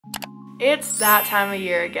It's that time of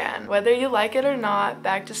year again. Whether you like it or not,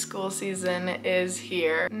 back to school season is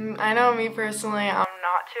here. I know me personally, I'm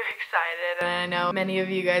not too excited, and I know many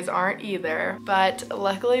of you guys aren't either, but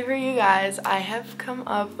luckily for you guys, I have come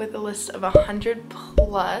up with a list of 100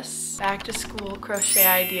 plus back to school crochet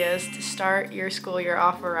ideas to start your school year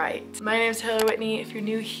off right. My name is Taylor Whitney. If you're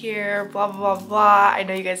new here, blah blah blah blah. I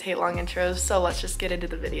know you guys hate long intros, so let's just get into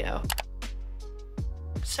the video.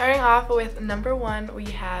 Starting off with number one, we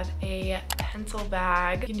have a pencil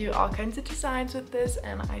bag. You can do all kinds of designs with this,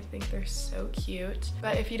 and I think they're so cute.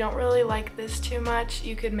 But if you don't really like this too much,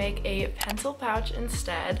 you could make a pencil pouch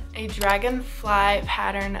instead. A dragonfly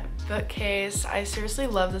pattern bookcase. I seriously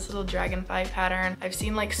love this little dragonfly pattern. I've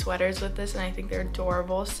seen like sweaters with this and I think they're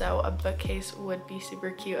adorable, so a bookcase would be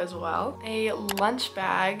super cute as well. A lunch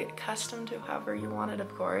bag, custom to however you want it,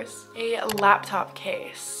 of course. A laptop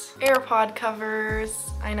case. AirPod covers.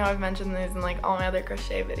 I know I've mentioned these in like all my other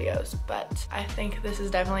crochet videos, but I think this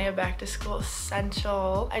is definitely a back to school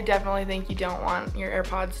essential. I definitely think you don't want your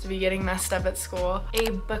AirPods to be getting messed up at school.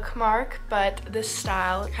 A bookmark, but this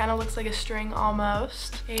style kind of looks like a string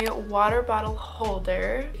almost. A water bottle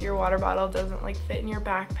holder, if your water bottle doesn't like fit in your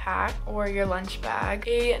backpack or your lunch bag.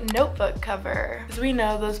 A notebook cover. As we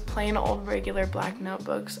know, those plain old regular black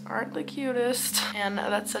notebooks aren't the cutest, and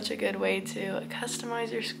that's such a good way to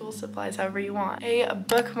customize your school supplies however you want. A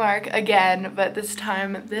bookmark again, but this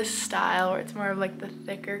time this style where it's more of like the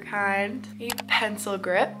thicker kind. A pencil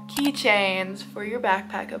grip. Keychains for your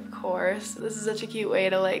backpack, of course. This is such a cute way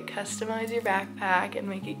to like customize your backpack and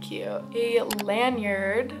make it cute. A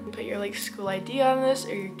lanyard. Put your like school ID on this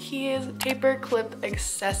or your keys. Paper clip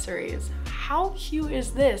accessories. How cute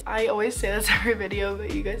is this? I always say this every video,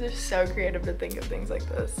 but you guys are so creative to think of things like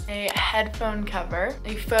this. A headphone cover.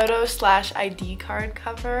 A photo / ID card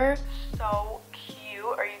cover. So cute.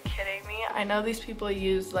 Are you kidding me? I know these people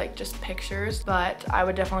use like just pictures, but I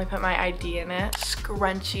would definitely put my ID in it.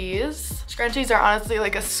 Scrunchies. Scrunchies are honestly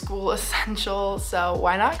like a school essential, so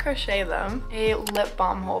why not crochet them? A lip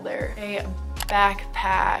balm holder. A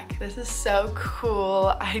backpack. This is so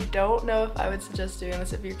cool. I don't know if I would suggest doing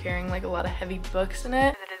this if you're carrying like a lot of heavy books in it.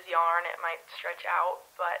 It is yarn, it might stretch out,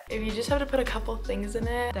 but if you just have to put a couple things in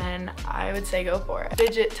it, then I would say go for it.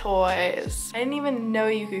 Fidget toys. I didn't even know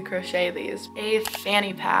you could crochet these. A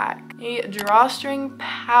fanny pack. A drawstring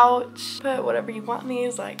pouch. Put whatever you want in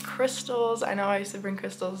these, like crystals. I know I used to bring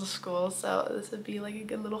crystals to school, so this would be like a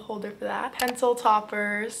good little holder for that. Pencil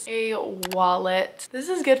toppers. A wallet. This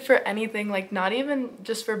is good for anything, like not even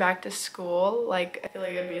just for back to school. Like I feel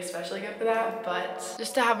like it'd be especially good for that, but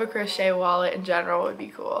just to have a crochet wallet in general would be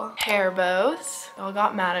cool. Hair bows. Y'all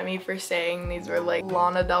got mad at me for saying these were like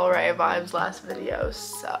Lana Del Rey vibes last video,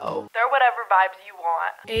 so they're whatever vibes you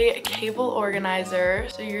want. A cable organizer,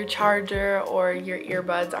 so your charger or your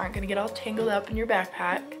earbuds aren't gonna get all tangled up in your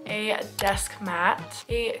backpack. A desk mat.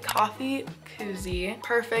 A coffee koozie,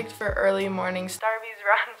 perfect for early morning Starbucks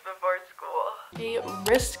runs before school. A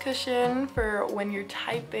wrist cushion for when you're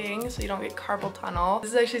typing so you don't get carpal tunnel.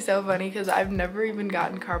 This is actually so funny because I've never even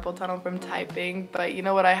gotten carpal tunnel from typing, but you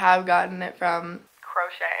know what I have gotten it from?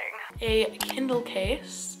 Crocheting. A Kindle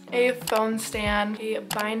case. A phone stand. A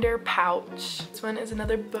binder pouch. This one is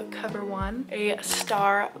another book cover one. A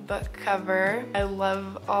star book cover. I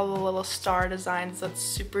love all the little star designs. That's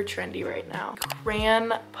super trendy right now.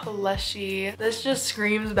 Crayon plushie. This just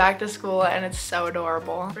screams back to school and it's so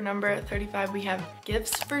adorable. For number 35, we have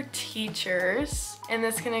gifts for teachers. And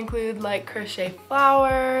this can include like crochet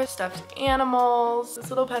flowers, stuffed animals. This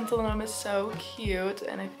little pencil gnome is so cute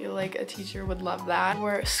and I feel like a teacher would love that.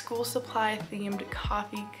 Or school supply themed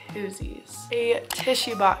coffee koozies. A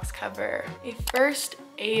tissue box cover. A first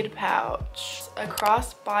aid pouch. A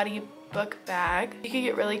crossbody book bag. You could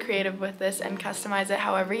get really creative with this and customize it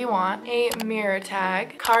however you want. A mirror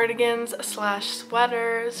tag. Cardigans /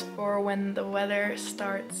 sweaters for when the weather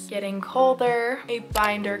starts getting colder. A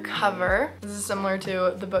binder cover. This is similar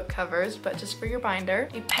to the book covers, but just for your binder.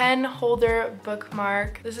 A pen holder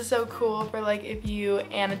bookmark. This is so cool for like if you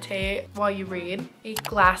annotate while you read. A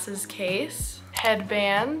glasses case.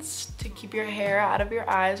 Headbands to keep your hair out of your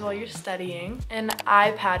eyes while you're studying. An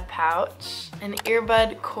iPad pouch. An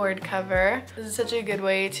earbud cord cover. This is such a good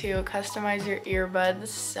way to customize your earbuds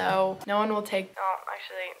so no one will take, oh,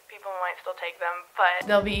 actually people might still take them, but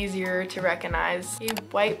they'll be easier to recognize. A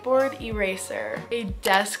whiteboard eraser. A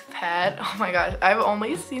desk pad. Oh my gosh, I've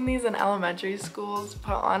only seen these in elementary schools,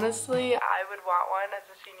 but honestly, I would would want one as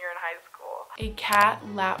a senior in high school. A cat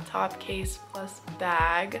laptop case plus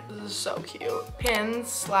bag. This is so cute. Pins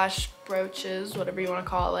slash brooches, whatever you want to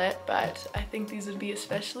call it, but I think these would be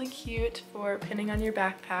especially cute for pinning on your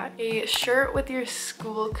backpack. A shirt with your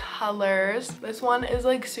school colors. This one is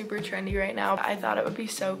like super trendy right now. I thought it would be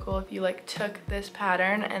so cool if you like took this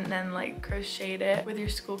pattern and then like crocheted it with your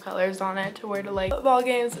school colors on it to wear to like football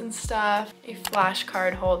games and stuff. A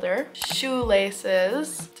flashcard holder.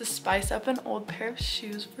 Shoelaces to spice up an old pair of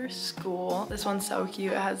shoes for school. This one's so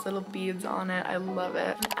cute. It has little beads on it. I love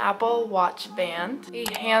it. An Apple Watch band. A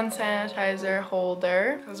hand sanitizer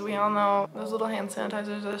holder, because we all know those little hand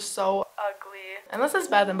sanitizers are so ugly. Unless it's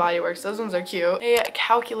Bath and Body Works, those ones are cute. A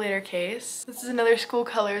calculator case. This is another school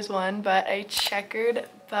colors one, but a checkered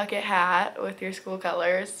bucket hat with your school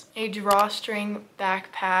colors. A drawstring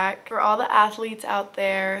backpack. For all the athletes out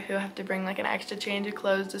there who have to bring like an extra change of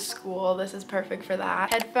clothes to school, this is perfect for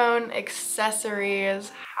that. Headphone accessories.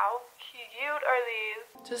 How cute are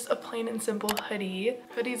these? Just a plain and simple hoodie.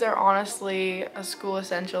 Hoodies are honestly a school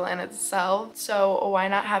essential in itself, so why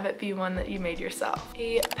not have it be one that you made yourself?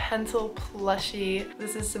 A pencil plushie.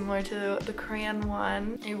 This is similar to the crayon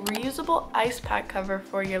one. A reusable ice pack cover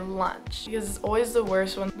for your lunch, because it's always the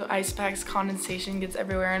worst when the ice pack's condensation gets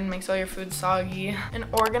everywhere and makes all your food soggy. An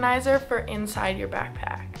organizer for inside your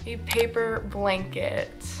backpack. A paper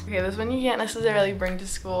blanket. Okay, this one you can't necessarily bring to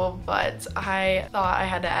school, but I thought I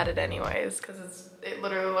had to add it anyways because it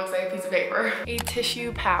literally looks like a piece of paper. A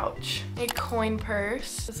tissue pouch. A coin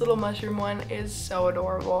purse. This little mushroom one is so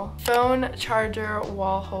adorable. Phone charger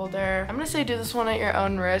wall holder. I'm gonna say do this one at your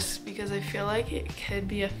own risk because I feel like it could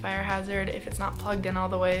be a fire hazard if it's not plugged in all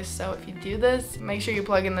the way. So if you do this, make sure you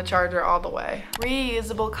plug in the charger all the way.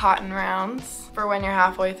 Reusable cotton rounds for when you're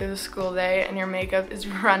halfway through the school day and your makeup is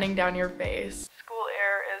running down your face. School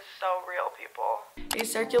air is so real, people. A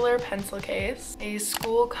circular pencil case. A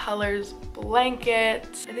school colors blanket.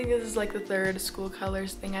 I think this is like the third school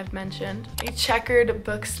colors thing I've mentioned. A checkered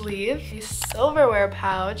book sleeve. A silverware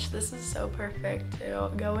pouch. This is so perfect to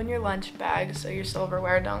go in your lunch bag so your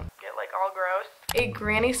silverware don't get like all gross. A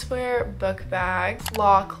granny square book bag.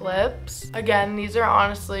 Claw clips. Again, these are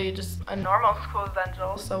honestly just a normal school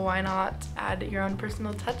essential, so why not add your own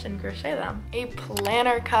personal touch and crochet them. A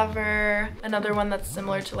planner cover. Another one that's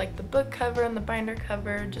similar to like the book cover and the binder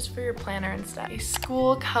cover, just for your planner and stuff. A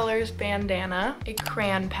school colors bandana. A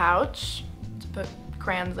crayon pouch to put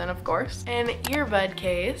crayons in, of course. An earbud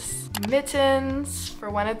case. Mittens for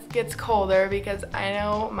when it gets colder, because I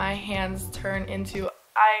know my hands turn into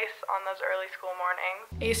ice on those early school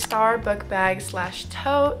mornings. A star book bag slash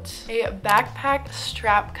tote. A backpack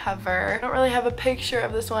strap cover. I don't really have a picture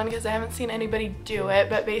of this one because I haven't seen anybody do it,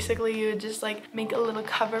 but basically you would just like make a little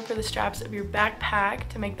cover for the straps of your backpack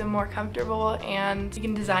to make them more comfortable, and you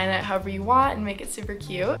can design it however you want and make it super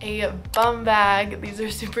cute. A bum bag. These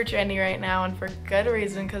are super trendy right now and for good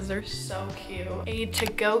reason because they're so cute. A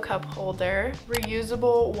to-go cup holder.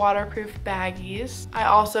 Reusable waterproof baggies. I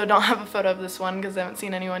also don't have a photo of this one because I haven't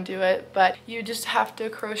seen anyone do it, but you just have to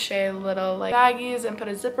crochet little like baggies and put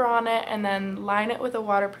a zipper on it and then line it with a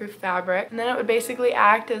waterproof fabric, and then it would basically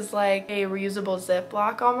act as like a reusable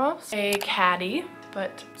Ziploc almost. A caddy,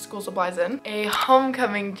 put school supplies in. A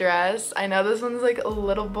homecoming dress. I know this one's like a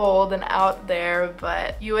little bold and out there,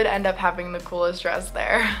 but you would end up having the coolest dress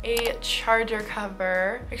there. A charger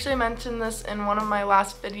cover. Actually, I mentioned this in one of my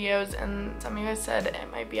last videos and some of you guys said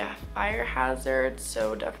it might be a fire hazard,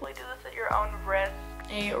 so definitely do this at your own risk.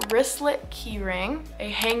 A wristlet keyring, a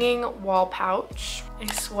hanging wall pouch,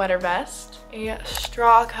 a sweater vest, a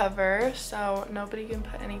straw cover so nobody can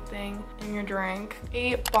put anything in your drink,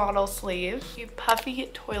 a bottle sleeve, a puffy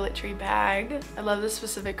toiletry bag. I love this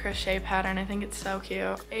specific crochet pattern. I think it's so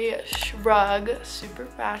cute. A shrug, super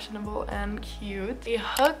fashionable and cute. A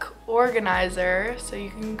hook organizer so you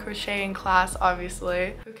can crochet in class,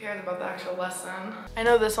 obviously. Who cares about the actual lesson? I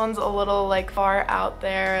know this one's a little like far out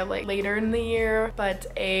there, like later in the year, but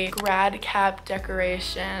a grad cap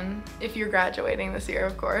decoration if you're graduating this year,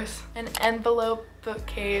 of course. An envelope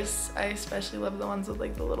bookcase. I especially love the ones with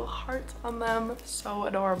like the little hearts on them. So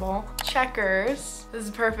adorable. Checkers. This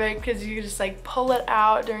is perfect because you just like pull it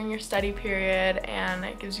out during your study period and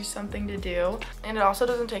it gives you something to do. And it also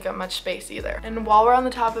doesn't take up much space either. And while we're on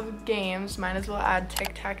the top of games, might as well add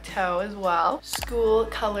tic-tac-toe as well. School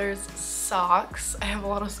colors socks. I have a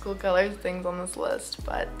lot of school colors things on this list,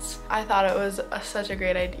 but I thought it was such a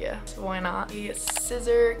great idea, so why not? A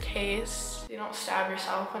scissor case so you don't stab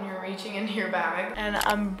yourself when you're reaching into your bag. An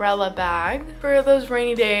umbrella bag for those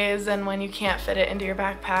rainy days and when you can't fit it into your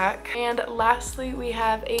backpack. And lastly, we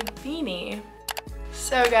have a beanie.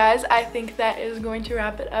 So guys, I think that is going to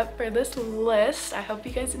wrap it up for this list. I hope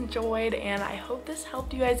you guys enjoyed and I hope this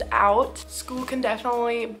helped you guys out. School can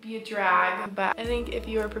definitely be a drag, but I think if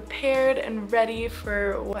you are prepared and ready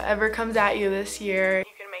for whatever comes at you this year, you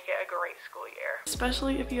can make it a great school year,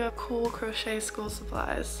 especially if you have cool crochet school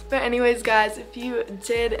supplies. But anyways guys, if you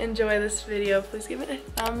did enjoy this video, please give it a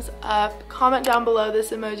thumbs up. Comment down below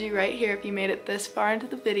this emoji right here if you made it this far into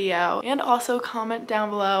the video, and also comment down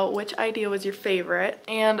below which idea was your favorite,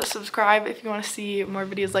 and subscribe if you want to see more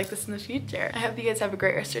videos like this in the future. I hope you guys have a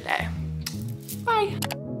great rest of your day.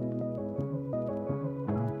 Bye!